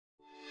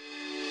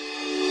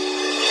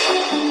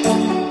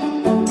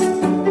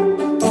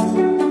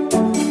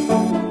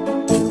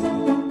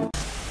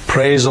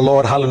Praise the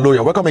Lord.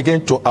 Hallelujah. Welcome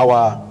again to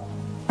our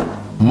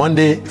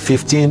Monday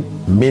 15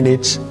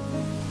 minutes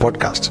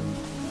podcast.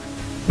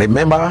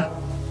 Remember,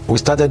 we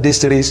started this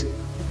series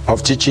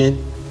of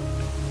teaching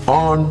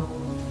on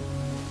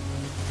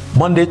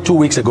Monday 2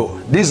 weeks ago.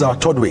 This is our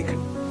third week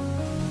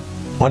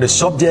on the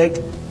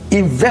subject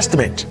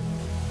investment,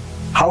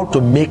 how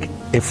to make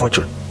a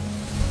fortune.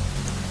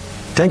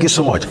 Thank you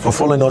so much for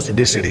following us in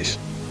this series.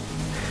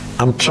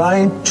 I'm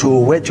trying to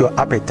whet your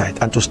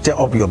appetite and to stir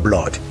up your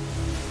blood.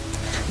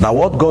 Now,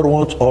 what God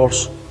wants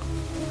us,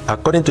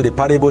 according to the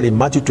parable in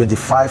Matthew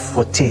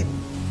 25:14,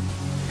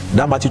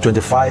 that Matthew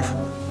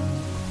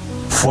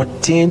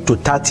 25:14 to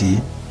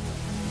 30,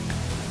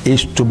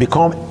 is to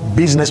become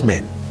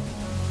businessmen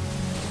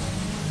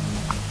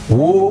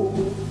who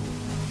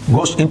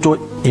goes into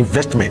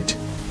investment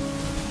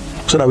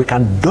so that we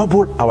can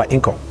double our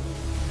income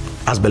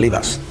as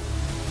believers.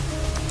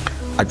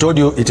 I told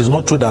you it is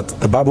not true that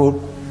the Bible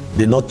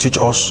did not teach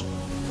us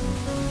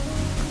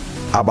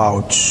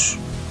about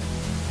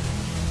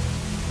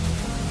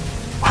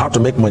how to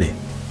make money.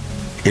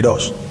 It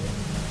does.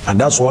 And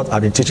that's what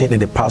I've been teaching in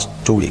the past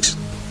 2 weeks.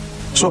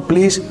 So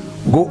please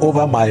go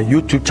over my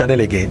YouTube channel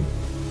again,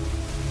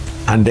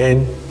 and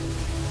then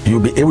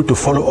you'll be able to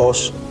follow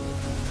us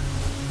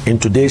in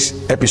today's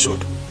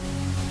episode.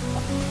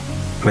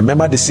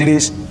 Remember, the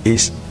series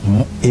is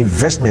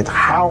investment,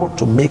 how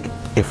to make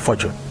a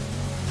fortune.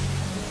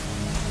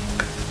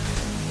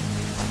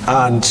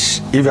 And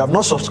if you have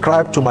not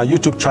subscribed to my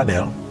YouTube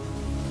channel,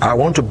 I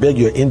want to beg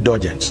your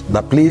indulgence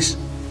that please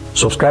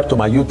subscribe to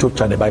my YouTube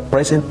channel by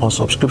pressing on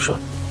subscription.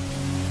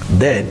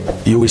 Then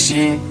you will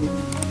see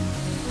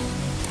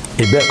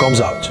a bell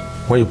comes out.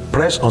 When you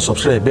press on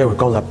subscribe, a bell will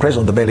come out. Press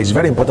on the bell. It's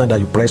very important that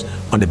you press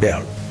on the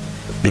bell,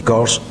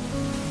 because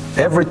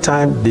every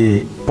time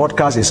the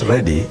podcast is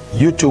ready,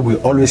 YouTube will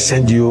always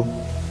send you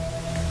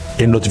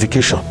a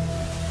notification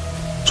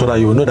so that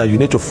you will know that you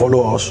need to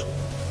follow us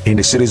in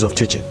the series of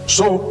teaching.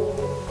 So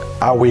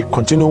I will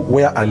continue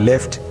where I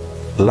left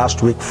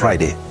last week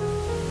Friday.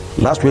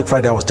 Last week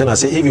Friday I was telling, I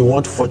said, if you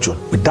want fortune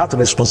with that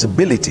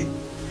responsibility,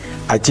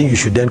 I think you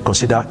should then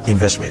consider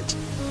investment.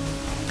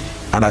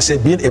 And I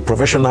said, being a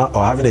professional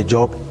or having a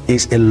job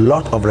is a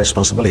lot of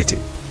responsibility.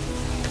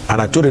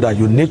 And I told you that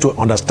you need to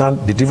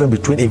understand the difference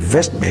between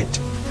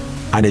investment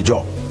and a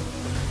job.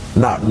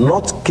 Now,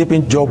 not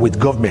keeping job with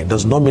government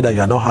does not mean that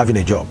you are not having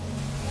a job.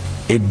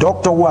 A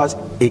doctor who has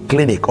a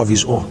clinic of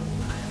his own,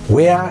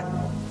 where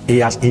he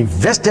has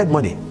invested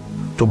money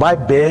to buy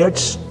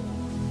beds,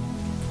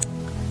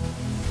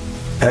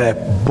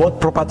 bought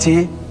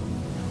property,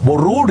 but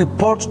who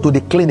reports to the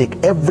clinic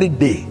every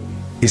day,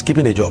 is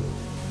keeping a job.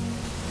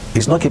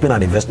 He's not keeping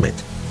an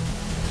investment.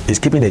 He's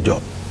keeping a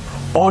job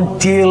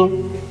until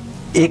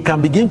he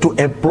can begin to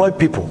employ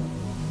people.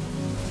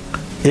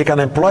 He can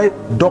employ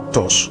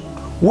doctors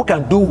who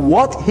can do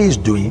what he's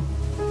doing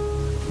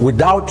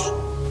without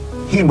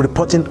him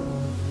reporting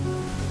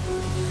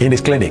in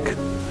his clinic.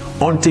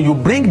 Until you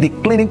bring the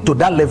clinic to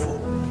that level,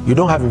 you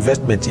don't have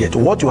investment yet.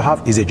 What you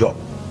have is a job.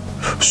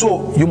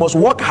 So you must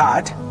work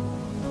hard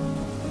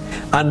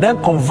and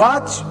then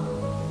convert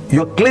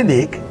your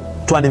clinic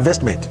to an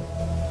investment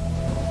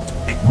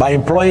by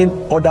employing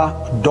other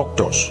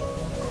doctors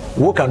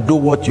who can do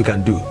what you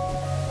can do.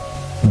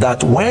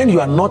 That when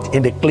you are not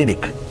in the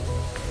clinic,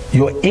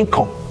 your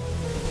income,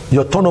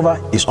 your turnover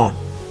is on.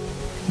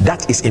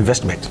 That is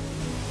investment.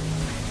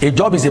 A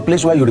job is a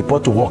place where you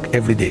report to work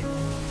every day.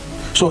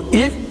 So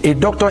if a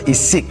doctor is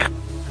sick,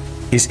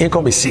 his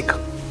income is sick.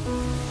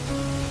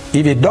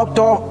 If a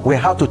doctor will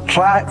have to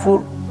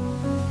travel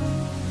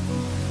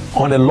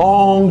on a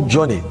long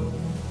journey,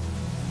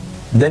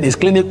 then his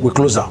clinic will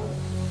close down,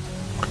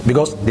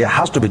 because there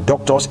has to be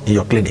doctors in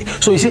your clinic.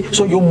 So you see,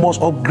 so you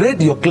must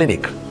upgrade your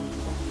clinic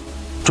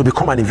to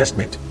become an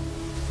investment.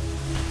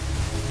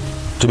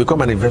 To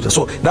become an investment.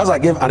 So that's why I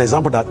gave an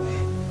example, that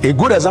a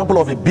good example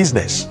of a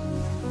business,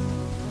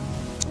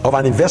 of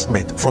an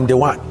investment from day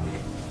one,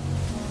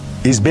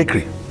 is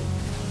bakery.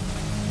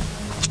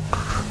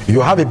 You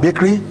have a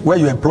bakery where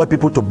you employ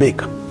people to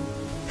bake.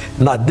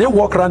 Now they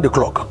work around the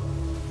clock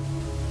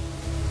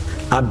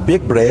and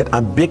bake bread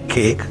and bake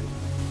cake,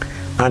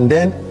 and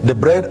then the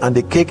bread and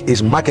the cake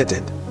is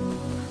marketed,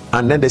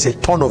 and then there's a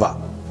turnover.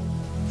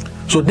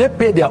 So they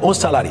pay their own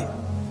salary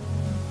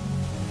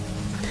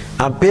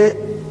and pay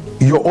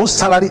your own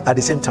salary at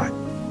the same time.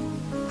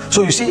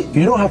 So you see,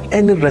 you don't have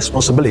any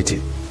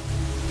responsibility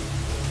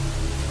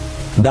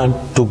than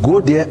to go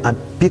there and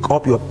pick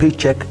up your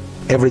paycheck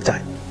every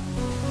time.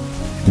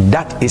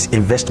 That is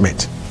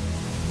investment.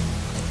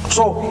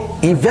 So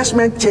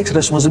investment takes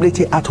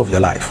responsibility out of your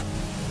life,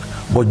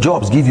 but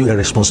jobs give you a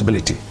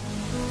responsibility.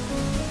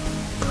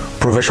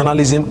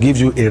 Professionalism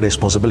gives you a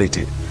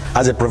responsibility.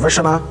 As a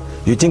professional,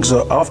 you think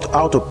of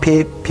how to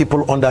pay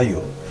people under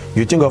you.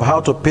 You think of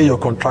how to pay your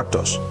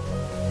contractors.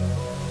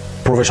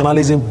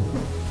 Professionalism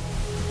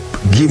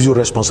gives you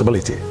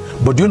responsibility.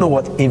 But do you know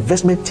what?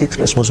 Investment takes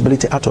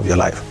responsibility out of your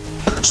life.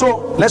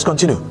 So let's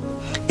continue.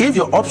 If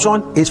your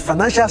option is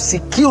financial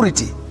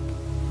security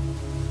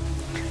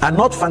and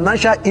not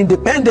financial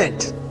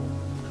independent,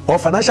 or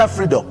financial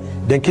freedom,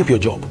 then keep your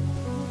job.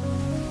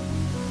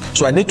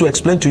 So I need to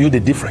explain to you the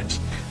difference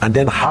and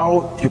then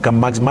how you can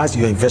maximize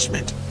your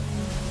investment.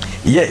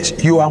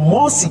 Yes, you are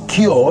more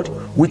secured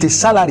with a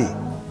salary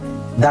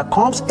that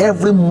comes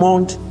every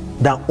month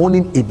than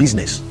owning a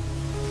business.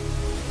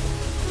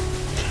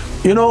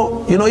 You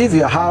know, if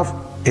you have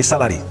a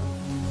salary,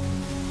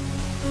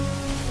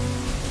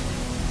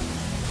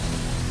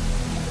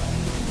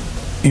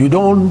 you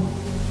don't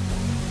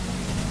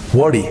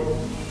worry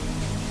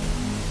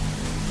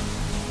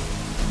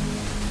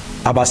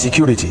about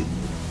security.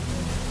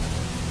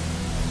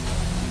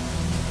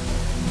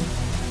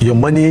 Your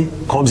money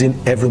comes in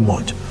every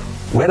month,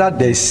 whether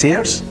there is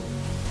sales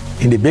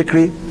in the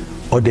bakery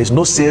or there's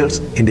no sales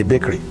in the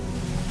bakery,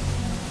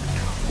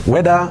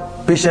 whether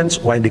patients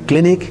were in the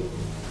clinic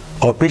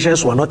or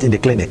patients were not in the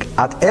clinic.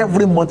 At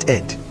every month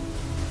end,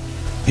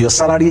 your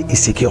salary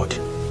is secured.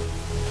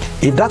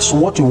 If that's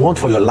what you want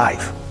for your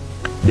life,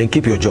 then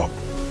keep your job.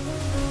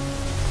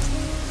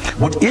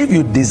 But if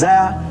you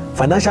desire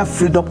financial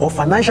freedom or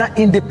financial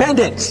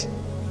independence,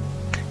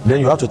 then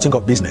you have to think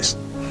of business.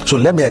 So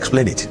let me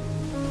explain it.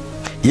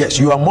 Yes,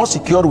 you are more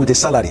secure with a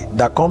salary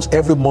that comes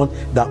every month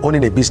than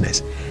owning a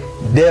business.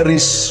 There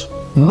is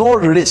no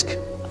risk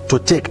to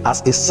take as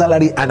a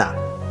salary earner.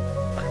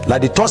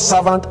 Like the third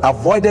servant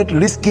avoided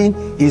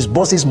risking his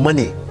boss's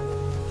money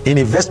in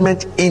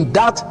investment in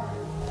that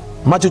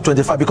Matthew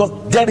 25,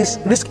 because there is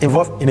risk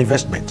involved in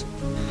investment.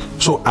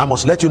 So I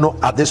must let you know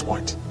at this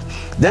point.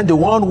 Then the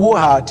one who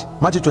had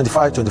Matthew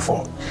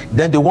 25:24,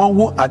 then the one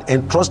who had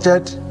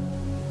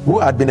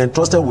been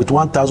entrusted with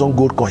 1,000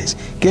 gold coins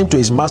came to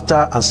his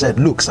master and said,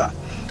 "Look, sir,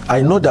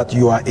 I know that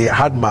you are a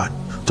hard man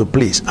to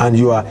please, and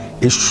you are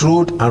a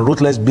shrewd and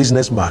ruthless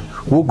businessman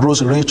who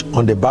grows rich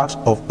on the backs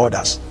of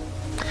others.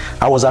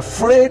 I was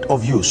afraid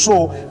of you,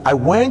 so I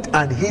went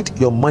and hid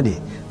your money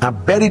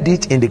and buried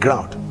it in the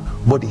ground.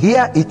 But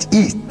here it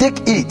is,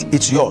 take it,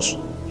 it's yours.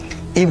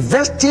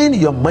 Investing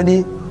your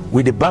money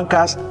with the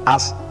bankers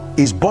as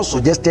his boss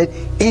suggested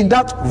in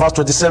that verse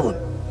 27.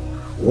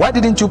 Why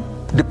didn't you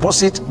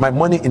deposit my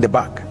money in the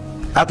bank?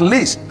 At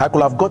least I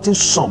could have gotten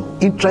some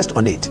interest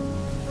on it."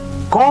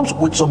 Comes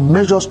with some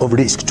measures of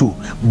risk too,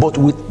 but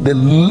with the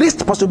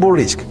least possible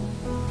risk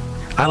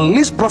and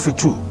least profit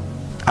too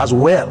as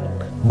well,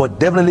 but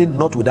definitely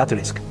not with that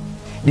risk.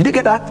 Did you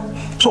get that?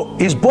 So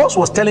his boss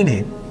was telling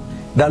him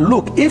that,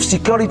 look, if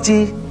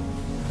security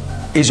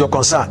is your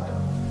concern,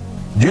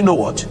 do you know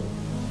what?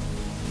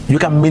 You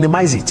can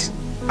minimize it.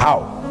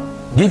 How?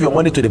 Give your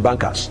money to the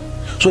bankers.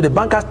 So the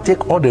bankers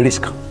take all the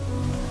risk.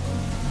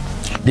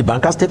 The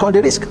bankers take all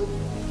the risk.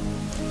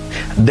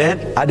 Then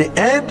at the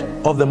end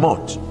of the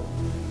month,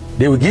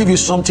 they will give you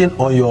something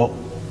on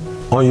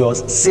your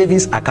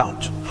savings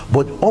account,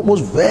 but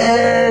almost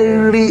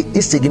very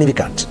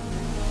insignificant.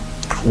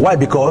 Why?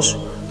 Because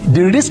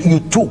the risk you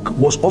took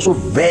was also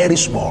very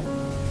small.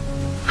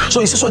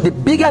 So you see, so the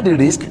bigger the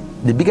risk,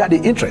 the bigger the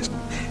interest.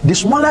 The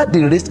smaller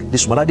the risk, the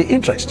smaller the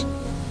interest.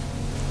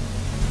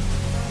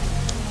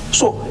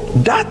 So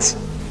that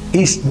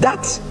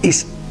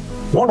is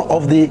one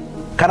of the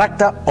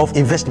character of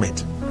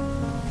investment.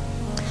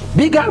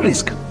 Bigger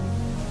risk,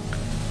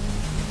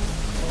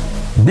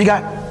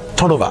 bigger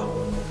turnover,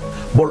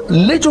 but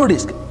little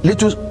risk,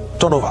 little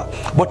turnover.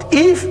 But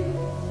if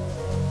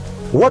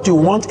what you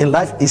want in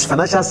life is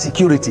financial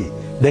security,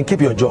 then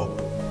keep your job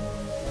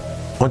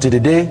until the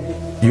day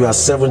you are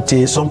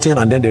 70 something,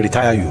 and then they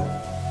retire you.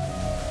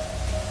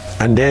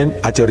 And then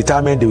at your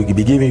retirement, they will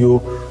be giving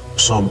you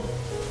some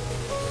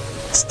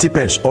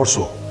stipends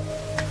also.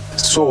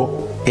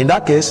 So in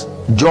that case,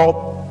 job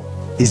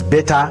is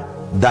better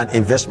than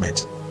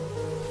investment.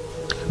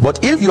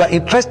 But if you are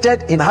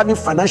interested in having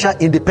financial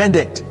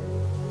independence,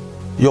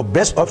 your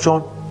best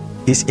option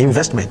is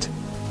investment.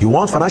 You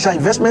want financial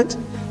investment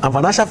and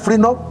financial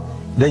freedom,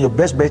 then your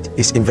best bet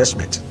is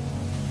investment.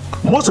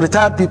 Most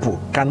retired people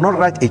cannot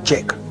write a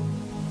check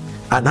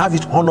and have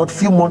it honored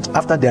few months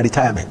after their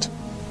retirement,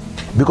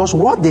 because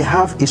what they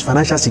have is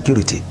financial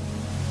security.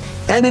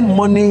 Earning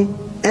money,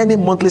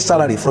 earning monthly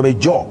salary from a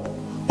job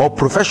or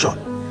profession,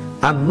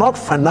 and not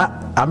financial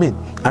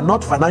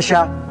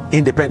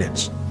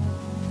independence.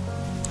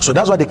 So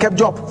that's why they kept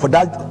job for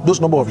those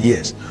number of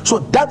years. So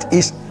that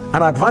is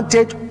an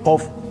advantage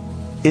of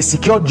a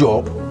secure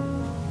job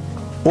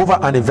over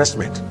an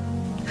investment.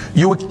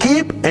 You will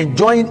keep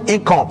enjoying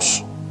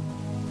incomes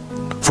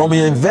from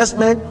your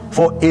investment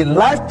for a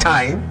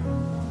lifetime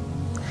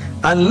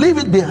and leave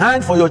it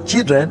behind for your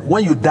children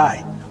when you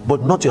die,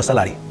 but not your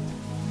salary.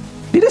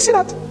 Did you see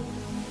that?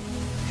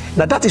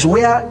 Now that is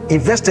where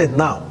investors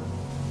now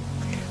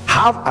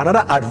have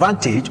another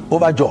advantage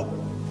over job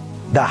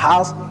that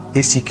has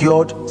a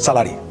secured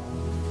salary.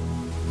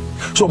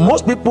 So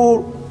most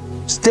people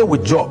stay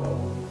with job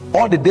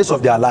all the days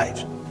of their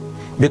lives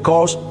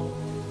because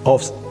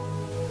of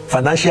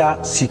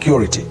financial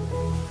security,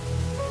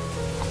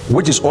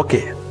 which is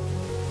okay.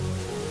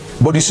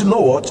 But you see, know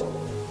what?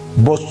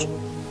 But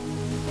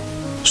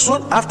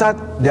soon after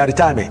their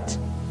retirement,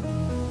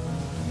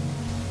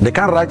 they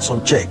can write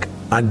some check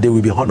and they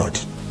will be honored.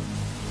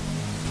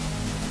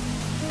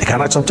 They can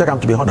write some check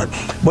to be honored.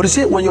 But you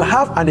see, when you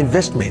have an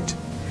investment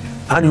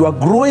and you are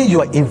growing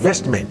your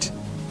investment,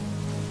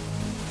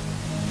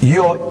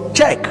 your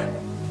check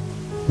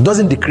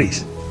doesn't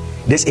decrease.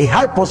 There's a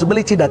high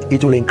possibility that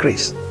it will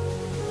increase.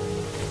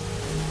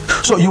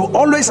 So you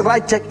always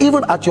write check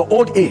even at your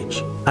old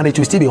age, and it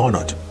will still be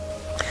honored.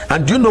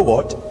 And do you know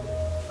what?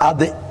 At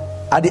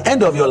the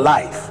end of your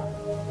life,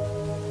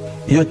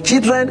 your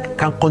children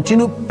can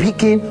continue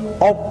picking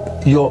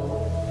up your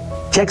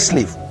check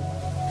slip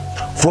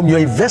from your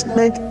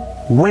investment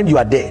when you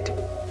are dead.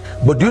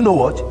 But do you know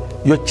what?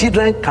 Your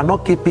children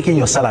cannot keep picking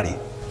your salary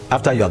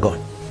after you are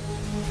gone.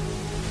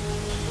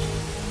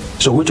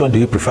 So which one do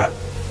you prefer?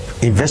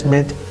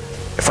 Investment,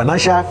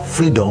 financial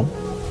freedom,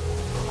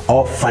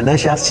 or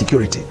financial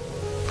security?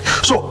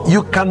 So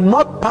you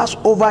cannot pass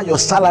over your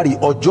salary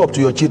or job to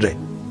your children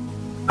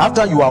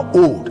after you are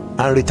old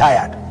and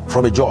retired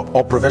from a job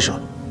or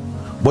profession.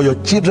 But your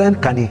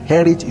children can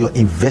inherit your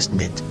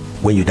investment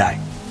when you die.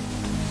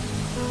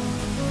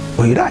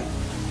 When you die.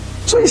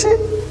 So you see,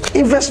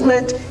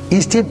 investment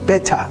is still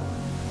better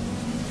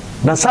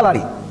than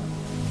salary,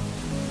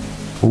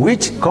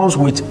 which comes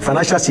with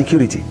financial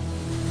security.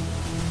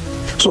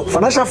 So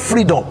financial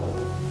freedom,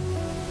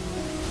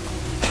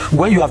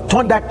 when you have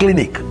turned that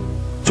clinic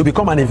to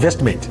become an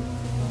investment,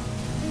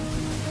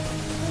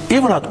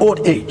 even at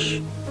old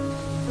age,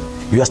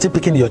 you are still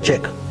picking your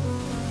check.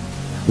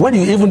 When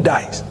you even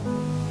die,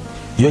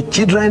 your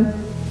children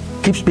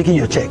keep picking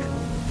your check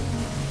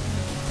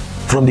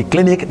from the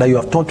clinic that you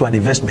have turned to an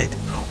investment,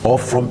 or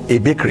from a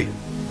bakery.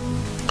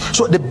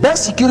 So the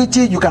best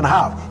security you can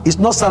have is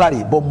not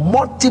salary, but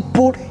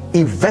multiple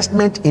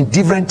investment in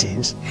different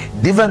things,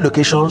 different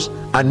locations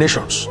and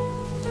nations.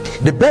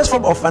 The best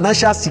form of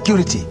financial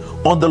security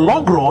on the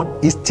long run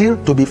is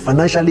still to be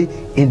financially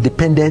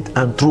independent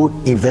and through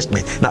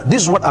investment. Now,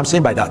 this is what I'm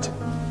saying by that.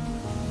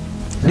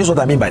 This is what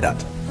I mean by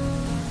that.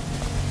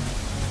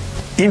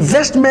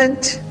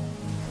 Investment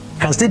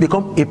can still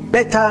become a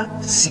better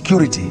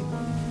security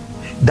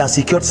than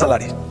secured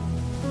salary.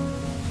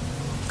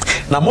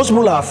 Now, most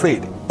people are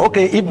afraid,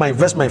 okay, if my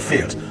investment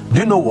fails, do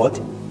you know what?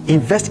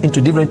 Invest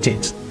into different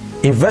things.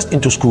 Invest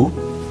into school,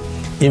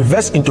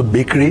 invest into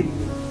bakery,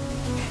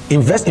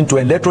 invest into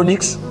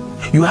electronics.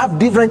 You have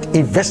different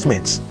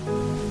investments.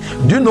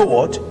 Do you know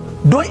what?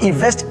 Don't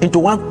invest into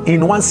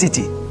one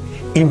city.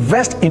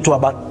 Invest into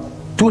about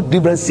 2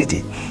 different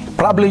cities.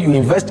 Probably you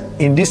invest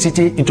in this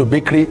city into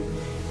bakery,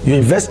 you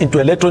invest into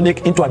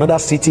electronic into another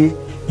city,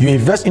 you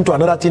invest into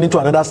another thing into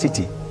another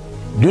city.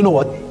 Do you know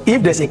what?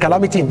 If there's a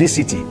calamity in this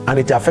city and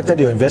it affected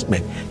your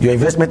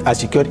investment are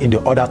secured in the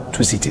other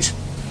 2 cities.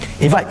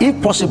 In fact,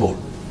 if possible,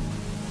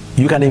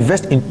 you can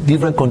invest in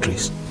different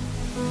countries.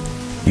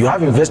 You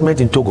have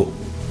investment in Togo,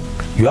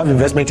 you have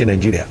investment in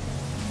Nigeria,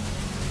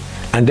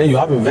 and then you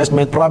have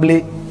investment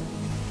probably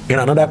in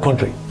another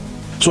country.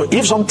 So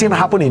if something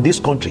happened in this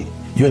country,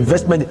 your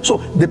investment, so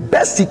the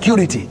best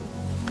security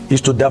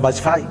is to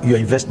diversify your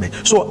investment.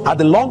 So at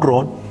the long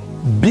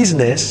run,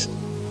 business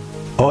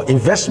or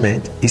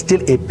investment is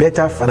still a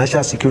better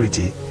financial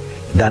security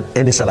than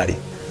any salary.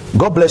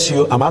 God bless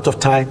you. I'm out of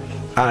time,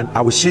 and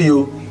I will see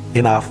you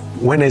in our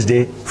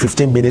Wednesday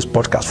 15 minutes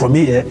podcast. From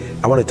me here,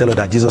 I want to tell you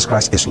that Jesus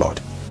Christ is Lord.